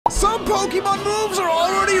Some Pokemon moves are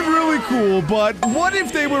already really cool, but what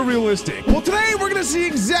if they were realistic? Well, today we're gonna see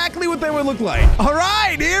exactly what they would look like. All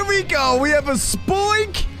right, here we go. We have a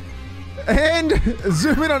Spoink, and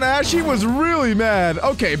zoom in on Ash. He was really mad.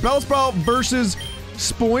 Okay, Bellsprout versus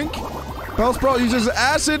Spoink. Bellsprout uses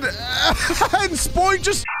acid, and Spoink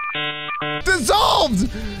just dissolved.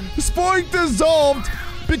 Spoink dissolved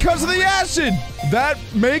because of the acid. That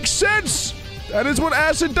makes sense. That is what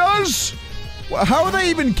acid does. How are they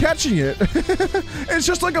even catching it? It's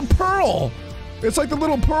just like a pearl. It's like the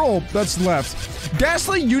little pearl that's left.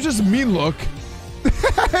 Ghastly uses Mean Look.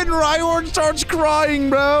 And Rhyhorn starts crying,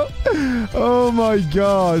 bro. Oh my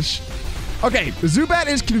gosh. Okay, Zubat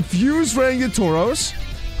is confused running to Tauros,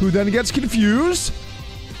 who then gets confused.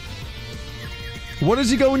 What is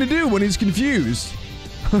he going to do when he's confused?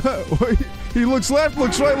 He looks left,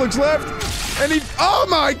 looks right, looks left, and he— oh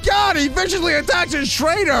my god, he viciously attacks his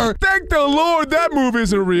trainer! Thank the Lord that move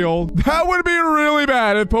isn't real. That would be really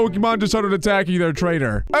bad if Pokemon just started attacking their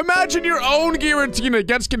trainer. Imagine your own Giratina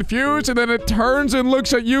gets confused and then it turns and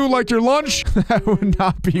looks at you like your lunch. That would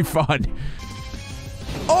not be fun.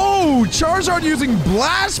 Oh, Charizard using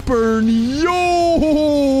Blast Burn.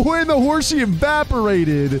 Yo, and the Horsey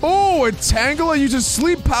evaporated. Oh, a Tangela uses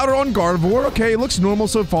Sleep Powder on Gardevoir. Okay, it looks normal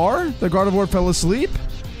so far. The Gardevoir fell asleep.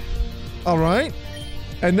 All right.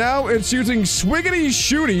 And now it's using Swiggity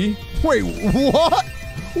Shooty. Wait, what?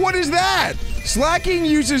 What is that? Slacking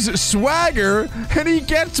uses Swagger, and he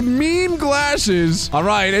gets Meme Glasses. All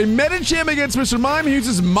right, a Medicham against Mr. Mime. He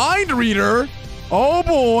uses Mind Reader. Oh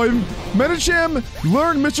boy, Medicham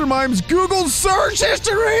learned Mr. Mime's Google search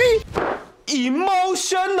history!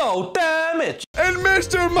 Emotional damage! And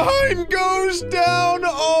Mr. Mime goes down!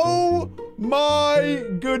 Oh my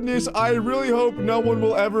goodness, I really hope no one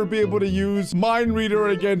will ever be able to use Mind Reader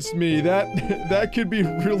against me. That could be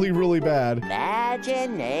really, really bad.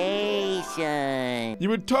 Imagination. You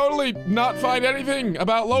would totally not find anything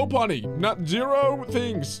about Lopunny. Not zero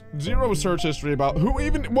things. Zero search history about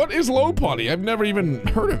what is Lopunny? I've never even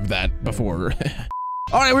heard of that before.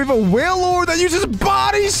 All right, we have a Wailord that uses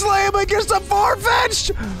Body Slam against a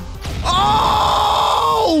Farfetch'd.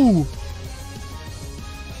 Oh!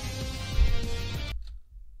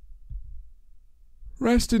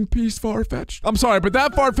 Rest in peace, Farfetch'd. I'm sorry, but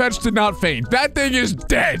that Farfetch'd did not faint. That thing is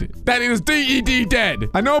dead. That is DED dead.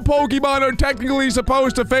 I know Pokemon are technically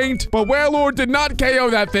supposed to faint, but Wailord did not KO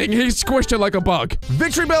that thing. He squished it like a bug.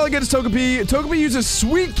 Victory Bell against Togepi. Togepi uses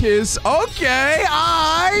Sweet Kiss. Okay,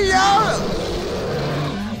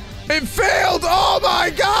 it failed! Oh my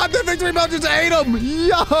god! The Victory Bell just ate him!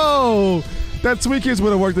 Yo! That Sweet Kiss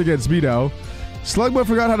would have worked against me, though. Slugma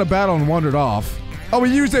forgot how to battle and wandered off. Oh,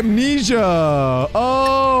 he used Amnesia!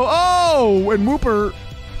 Oh! And Wooper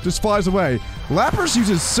just flies away. Lapras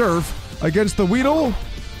uses Surf against the Weedle,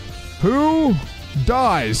 who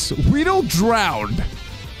dies. Weedle drowned.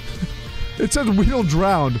 It says Weedle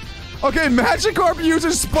drowned. Okay, Magikarp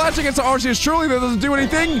uses Splash against the Arceus. Surely that doesn't do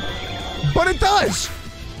anything, but it does!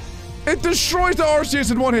 It destroys the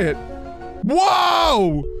Arceus in one hit.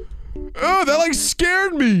 Whoa! Oh, that like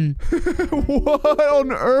scared me. What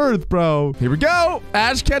on earth, bro? Here we go.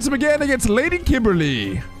 Ash gets him again against Lady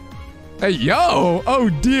Kimberly. Hey, yo. Oh,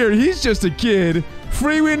 dear. He's just a kid.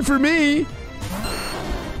 Free win for me.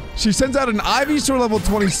 She sends out an Ivysaur level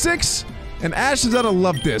 26, and Ash sends out a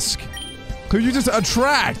Love Disc. Could you just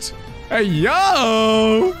attract? Hey,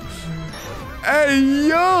 yo. Hey,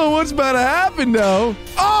 yo. What's about to happen, though?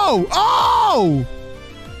 Oh! Oh!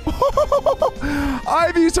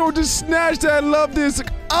 Ivysaur just snatched that Love Disc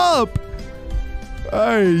up.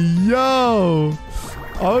 Hey, yo.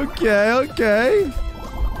 Okay.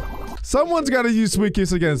 Someone's got to use Sweet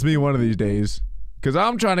Kiss against me one of these days. Because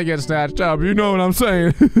I'm trying to get snatched up. You know what I'm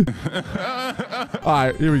saying.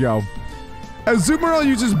 Alright, here we go. Azumarill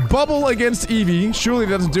uses Bubble against Eevee. Surely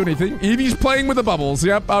that doesn't do anything. Eevee's playing with the bubbles.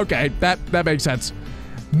 Yep, okay. That makes sense.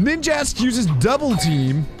 Ninjask uses Double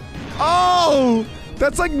Team. Oh!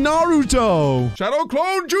 That's like Naruto. Shadow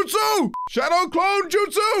Clone Jutsu! Shadow Clone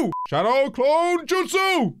Jutsu! Shadow Clone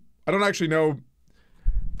Jutsu! I don't actually know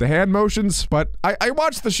the hand motions, but I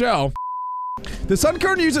watched the show. The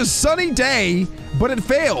Sunkern uses Sunny Day, but it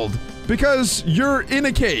failed because you're in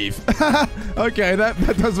a cave. Okay, that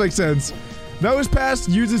does make sense. Nosepass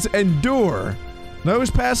uses Endure.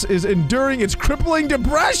 Nosepass is enduring its crippling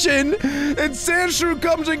depression, and Sandshrew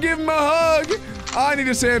comes and gives him a hug. I need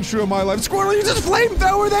a Sandshrew in my life. Squirtle uses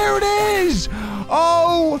Flamethrower. There it is.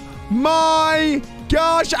 Oh my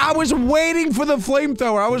gosh, I was waiting for the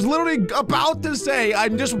flamethrower. I was literally about to say,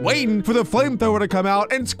 I'm just waiting for the flamethrower to come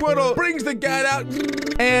out, and Squirtle brings the gun out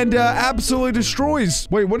and absolutely destroys.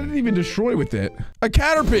 Wait, what did it even destroy with it? A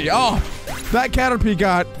Caterpie. Oh, that Caterpie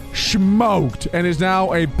got smoked and is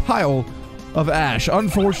now a pile of ash.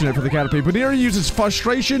 Unfortunate for the Caterpie, but here he uses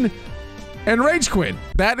frustration and rage quit.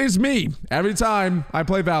 That is me every time I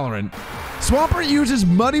play Valorant. Swampert uses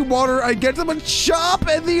muddy water against him and chop,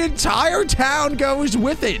 and the entire town goes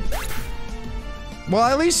with it. Well,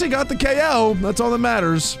 at least he got the KO. That's all that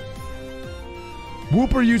matters.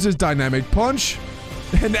 Whooper uses dynamic punch,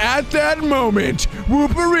 and at that moment,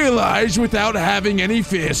 Whooper realized without having any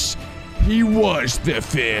fists, he was the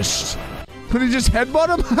fist. Could he just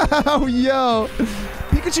headbutt him? Oh, yo.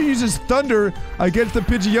 Pikachu uses thunder against the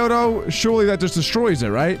Pidgeotto. Surely that just destroys it,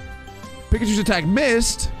 right? Pikachu's attack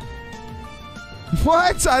missed.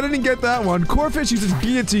 What? I didn't get that one. Corphish uses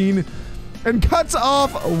guillotine and cuts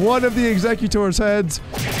off one of the Executor's heads,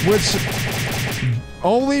 which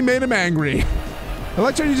only made him angry.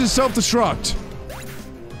 Electro uses self-destruct.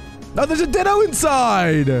 Oh, there's a Ditto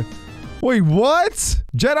inside. Wait, what?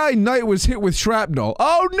 Jedi Knight was hit with shrapnel.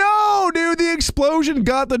 Oh no, dude, the explosion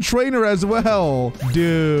got the trainer as well.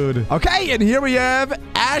 Dude. Okay, and here we have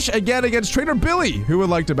Ash again against Trainer Billy. Who would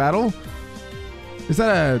like to battle? Is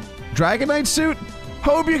that a Dragon Knight suit?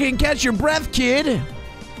 Hope you can catch your breath, kid.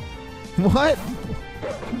 What?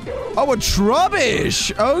 Oh, a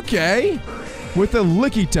Trubbish. Okay. With a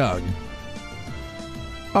Licky Tongue.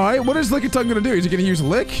 All right, what is Licky Tongue gonna do? Is he gonna use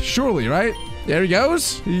Lick? Surely, right? There he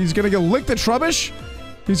goes. He's gonna go lick the Trubbish.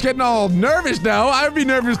 He's getting all nervous now. I'd be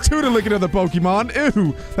nervous too to lick another Pokemon.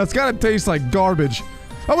 Ew, that's gotta taste like garbage.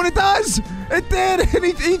 Oh, and it does! It did! And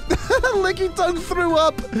he Licky Tongue threw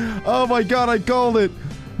up. Oh my god, I called it.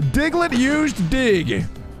 Diglett used Dig.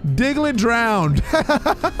 Diglett drowned.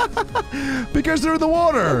 Because they're in the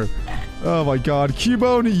water. Oh my god.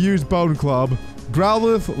 Cubone used Bone Club.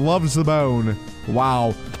 Growlithe loves the bone.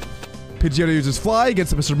 Wow. Pidgeotto uses Fly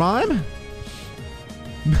against Mr. Mime.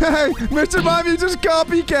 Mr. Mime uses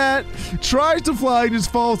Copycat. Tries to fly and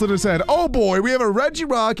just falls on his head. Oh boy, we have a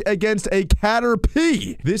Regirock against a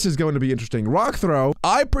Caterpie. This is going to be interesting. Rock throw.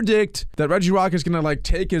 I predict that Regirock is gonna like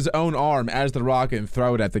take his own arm as the rock and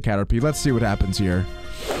throw it at the Caterpie. Let's see what happens here.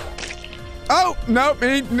 Oh, nope,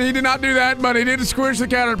 he did not do that, but he did squish the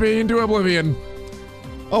Caterpie into oblivion.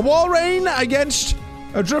 A Walrein against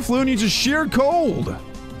a Drifloon uses Sheer Cold.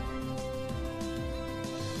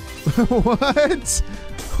 What?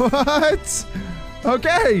 What?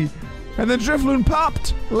 Okay. And then Drifloon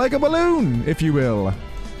popped like a balloon, if you will.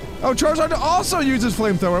 Oh, Charizard also uses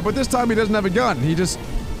Flamethrower, but this time he doesn't have a gun. He just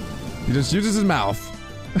uses his mouth.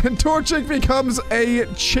 And Torchic becomes a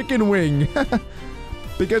chicken wing.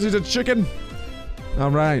 Because he's a chicken.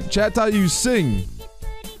 Alright. Chat taught you sing.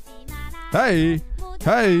 Hey.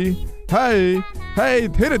 Hey. Hey. Hey.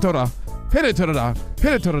 Hit it, Tora. Hit it, Tora.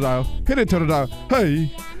 Hit it, Tora. Hit it, Tora. Hey.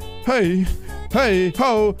 Hey. Hey,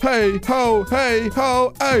 ho, hey, ho, hey,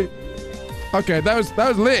 ho, hey. Okay, that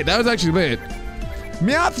was lit. That was actually lit.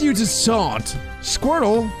 Meowth uses Taunt.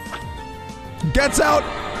 Squirtle gets out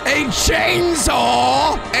a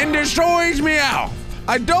chainsaw and destroys Meowth.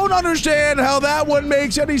 I don't understand how that one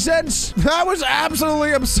makes any sense. That was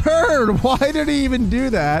absolutely absurd. Why did he even do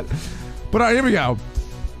that? But all right, here we go.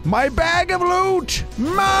 My bag of loot,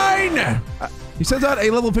 mine. He sends out a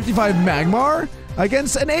level 55 Magmar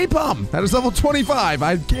against an Apom. That is level 25.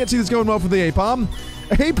 I can't see this going well for the Apom.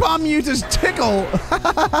 Apom uses Tickle.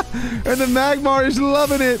 And the Magmar is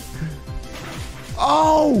loving it.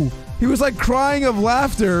 Oh, he was like crying of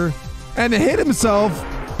laughter and hit himself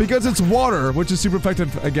because it's water, which is super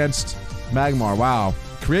effective against Magmar. Wow.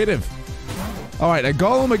 Creative. All right, a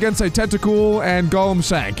Golem against a Tentacool, and Golem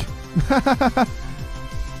sank.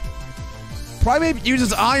 Primeape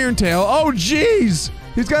uses Iron Tail. Oh, jeez.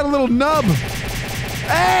 He's got a little nub.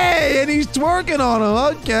 Hey, and he's twerking on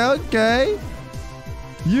him. Okay, okay.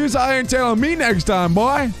 Use Iron Tail on me next time,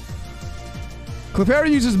 boy.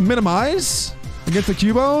 Clefairy uses Minimize against the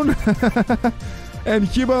Cubone. And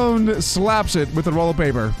Cubone slaps it with a roll of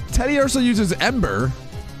paper. Teddiursa uses Ember.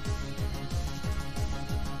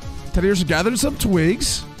 Teddiursa gathered some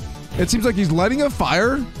twigs. It seems like he's lighting a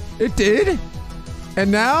fire. It did.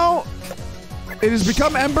 And now it has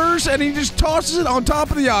become embers, and he just tosses it on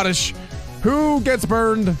top of the Oddish. Who gets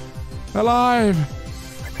burned alive?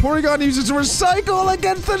 Porygon uses Recycle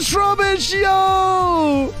against the Trubbish,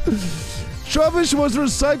 yo! Trubbish was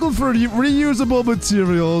recycled for reusable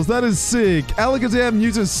materials. That is sick. Alakazam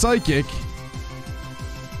uses Psychic.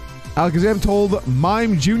 Alakazam told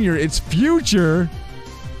Mime Jr. its future.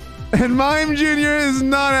 And Mime Jr. is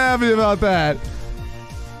not happy about that.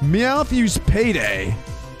 Meowth used Payday.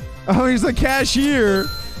 Oh, he's the cashier.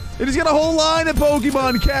 And he's got a whole line of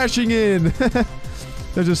Pokemon cashing in.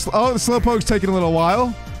 They're just... Oh, the Slowpoke's taking a little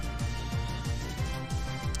while.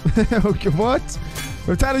 Okay, what?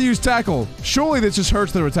 Rattata used Tackle. Surely this just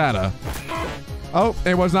hurts the Rattata. Oh,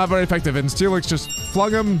 it was not very effective, and Steelix just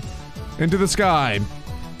flung him into the sky.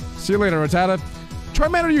 See you later, Rattata.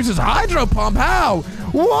 Charmander uses Hydro Pump. How?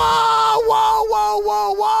 Whoa, whoa, whoa,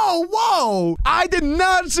 whoa, whoa, whoa! I did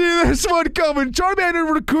not see this one coming.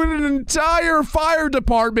 Charmander recruited an entire fire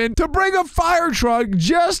department to bring a fire truck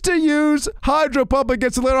just to use Hydro Pump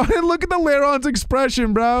against the Lairon. And look at the Lairon's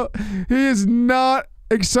expression, bro. He is not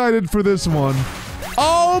excited for this one.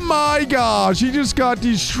 Oh my gosh, he just got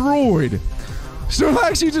destroyed.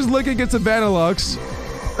 Snorlax uses Lick against the Vanillux.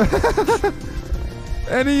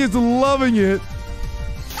 And he is loving it.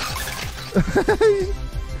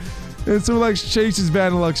 And Snorlax chases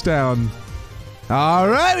Vanillux down.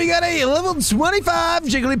 Alright, we got a level 25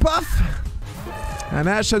 Jigglypuff. And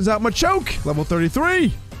Ash sends out Machoke, level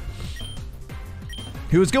 33.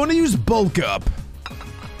 He was going to use Bulk Up.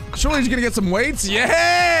 Surely he's gonna get some weights.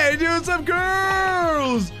 Yeah, doing some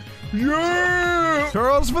girls. Yeah,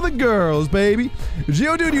 curls for the girls, baby.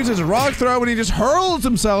 Geodude uses Rock Throw when he just hurls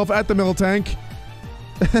himself at the Miltank.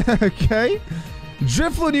 Okay.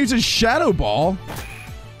 Drifloon uses Shadow Ball.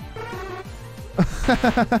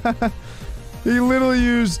 He literally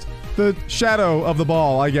used the shadow of the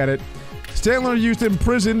ball. I get it. Stantler used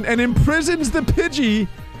Imprison and imprisons the Pidgey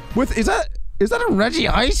with... Is that a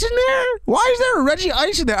Regice in there? Why is there a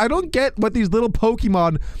Regice in there? I don't get what these little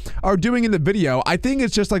Pokemon are doing in the video. I think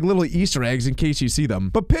it's just like little Easter eggs in case you see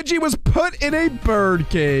them. But Pidgey was put in a bird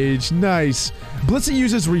cage. Nice. Blissey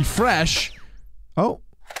uses Refresh. Oh.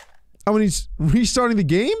 Oh, and he's restarting the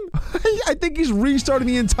game? I think he's restarting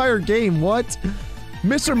the entire game. What?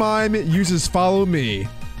 Mr. Mime uses Follow Me.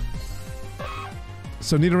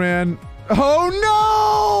 So Nidoran... Oh,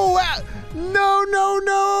 no! No, no,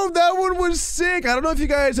 no! That one was sick! I don't know if you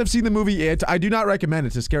guys have seen the movie It. I do not recommend it.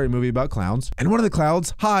 It's a scary movie about clowns. And one of the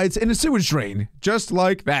clowns hides in a sewage drain. Just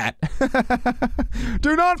like that.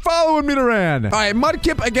 Do not follow him, Nidoran! Alright,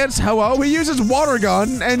 Mudkip against Ho-Oh. He uses Water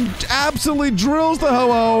Gun and absolutely drills the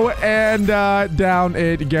Ho-Oh, and down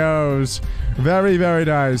it goes. Very, very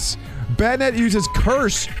nice. Bandit uses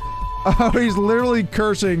Curse. Oh, he's literally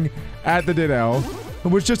cursing at the Ditto,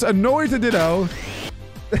 which just annoys the Ditto.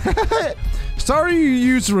 Sorry you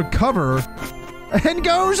used Recover and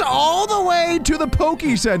goes all the way to the Poke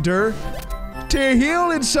Center to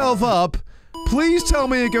heal itself up. Please tell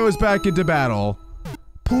me it goes back into battle.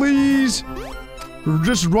 Please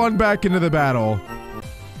just run back into the battle.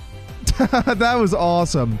 That was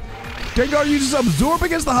awesome. Gengar uses Absorb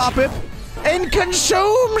against the Hoppip and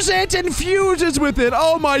consumes it and fuses with it.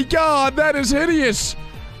 Oh my god, that is hideous.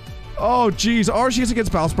 Oh, geez. Arceus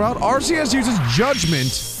against Bellsprout. Arceus uses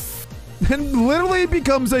Judgment and literally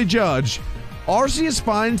becomes a judge. Arceus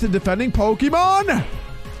finds the defending Pokemon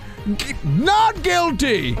not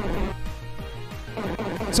guilty.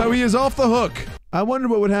 So he is off the hook. I wonder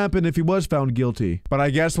what would happen if he was found guilty. But I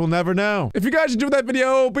guess we'll never know. If you guys enjoyed that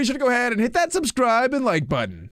video, be sure to go ahead and hit that subscribe and like button.